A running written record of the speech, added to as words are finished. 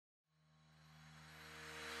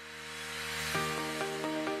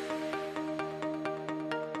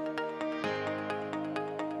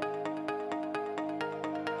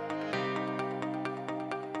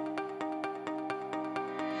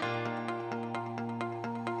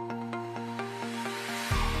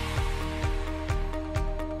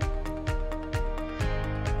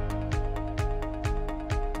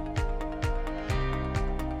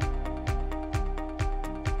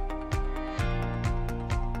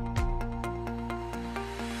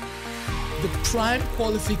The prime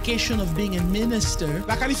qualification of being a minister,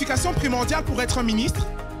 La qualification primordiale pour être un ministre,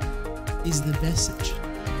 is the message.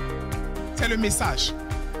 c'est le message.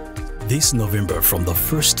 This November, from the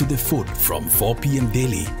 1st to the 4th, from 4 p.m.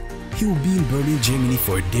 daily, he will be in Berlin, Germany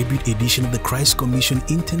for a debut edition of the Christ Commission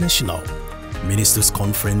International Ministers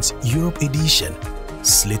Conference Europe Edition,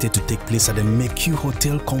 slated to take place at the Mercure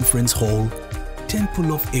Hotel Conference Hall,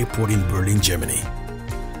 Tempelhof Airport in Berlin, Germany.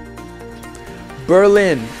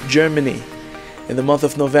 Berlin, Germany, in the month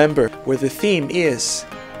of November, where the theme is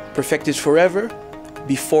Perfected Forever,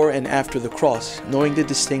 Before and After the Cross, knowing the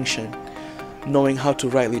distinction, knowing how to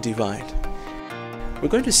rightly divide. We're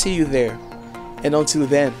going to see you there, and until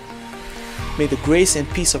then, may the grace and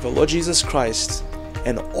peace of our Lord Jesus Christ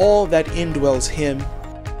and all that indwells Him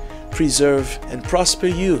preserve and prosper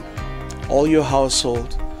you, all your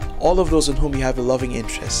household, all of those in whom you have a loving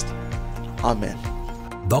interest. Amen.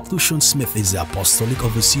 Dr. Shawn Smith is the Apostolic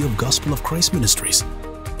Overseer of Gospel of Christ Ministries,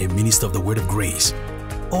 a minister of the Word of Grace,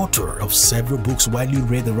 author of several books widely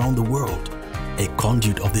read around the world, a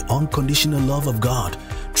conduit of the unconditional love of God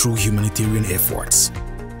through humanitarian efforts,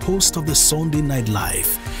 host of the Sunday Night Live,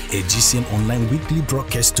 a GCN online weekly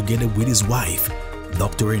broadcast together with his wife,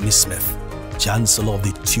 Dr. Ernest Smith, Chancellor of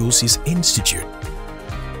the Theosis Institute.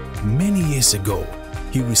 Many years ago,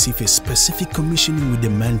 he received a specific commissioning with the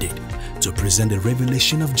mandate to present the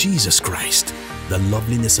revelation of Jesus Christ, the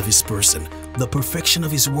loveliness of His person, the perfection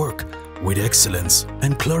of His work, with excellence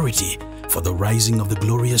and clarity for the rising of the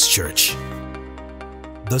glorious church.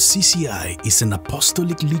 The CCI is an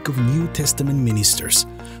apostolic league of New Testament ministers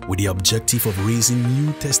with the objective of raising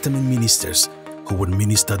New Testament ministers who would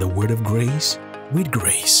minister the word of grace with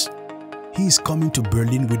grace. He is coming to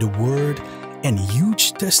Berlin with the word and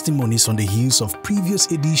huge testimonies on the heels of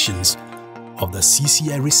previous editions of the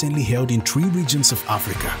CCI recently held in 3 regions of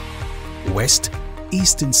Africa: West,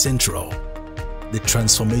 East and Central. The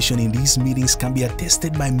transformation in these meetings can be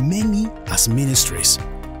attested by many as ministers,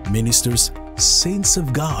 saints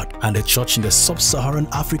of God, and the church in the sub-Saharan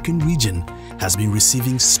African region has been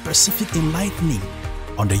receiving specific enlightening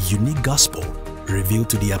on the unique gospel revealed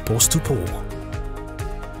to the Apostle Paul.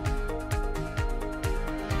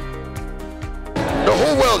 The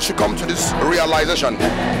whole world should come to this realization,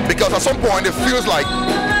 because at some point it feels like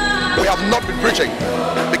we have not been preaching,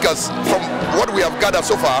 because from what we have gathered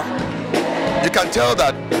so far, you can tell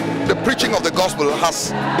that the preaching of the gospel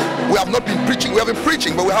we have not been preaching, we have been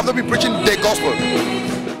preaching, but we have not been preaching the gospel.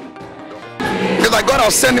 It's like God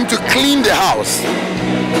has sent him to clean the house,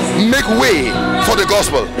 make way for the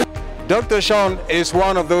gospel. Dr. Shawn is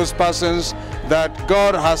one of those persons that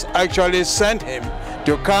God has actually sent him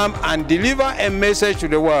to come and deliver a message to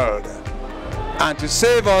the world and to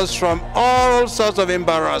save us from all sorts of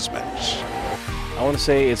embarrassments. I want to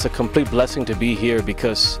say it's a complete blessing to be here,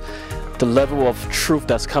 because the level of truth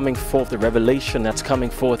that's coming forth, the revelation that's coming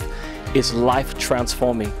forth, is life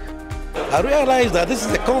transforming. I realize that this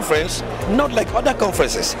is a conference not like other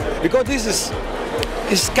conferences, because this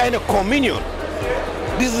is kind of communion.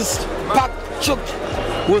 This is packed choked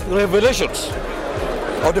with revelations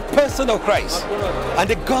of the person of Christ and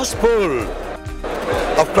the gospel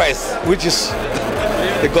of Christ, which is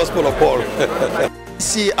the gospel of Paul.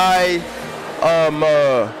 CCI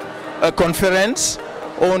Konferenz,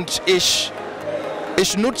 und ich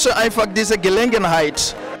nutze einfach diese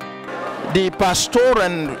Gelegenheit, die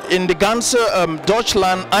Pastoren in die ganze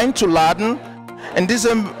Deutschland einzuladen, in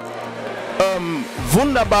diesem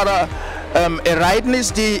wunderbaren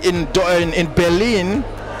Ereignis, die in Berlin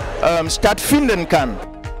stattfinden kann.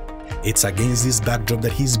 It's against this backdrop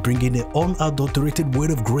that he's bringing the unadulterated word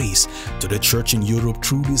of grace to the church in Europe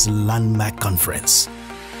through this landmark conference.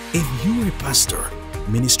 If you're a pastor,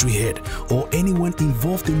 ministry head, or anyone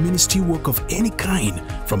involved in ministry work of any kind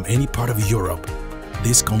from any part of Europe,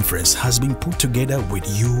 this conference has been put together with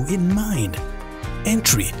you in mind.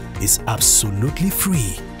 Entry is absolutely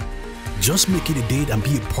free. Just make it a date and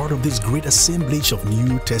be a part of this great assemblage of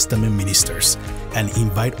New Testament ministers, and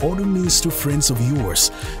invite other minister friends of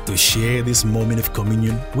yours to share this moment of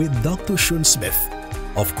communion with Dr. Shawn Smith.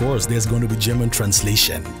 Of course, there's going to be German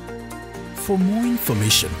translation. For more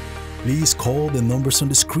information, please call the numbers on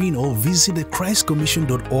the screen or visit the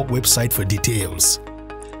christcommission.org website for details.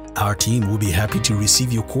 Our team will be happy to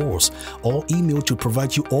receive your calls or email to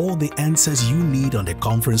provide you all the answers you need on the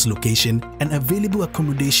conference location and available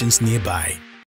accommodations nearby.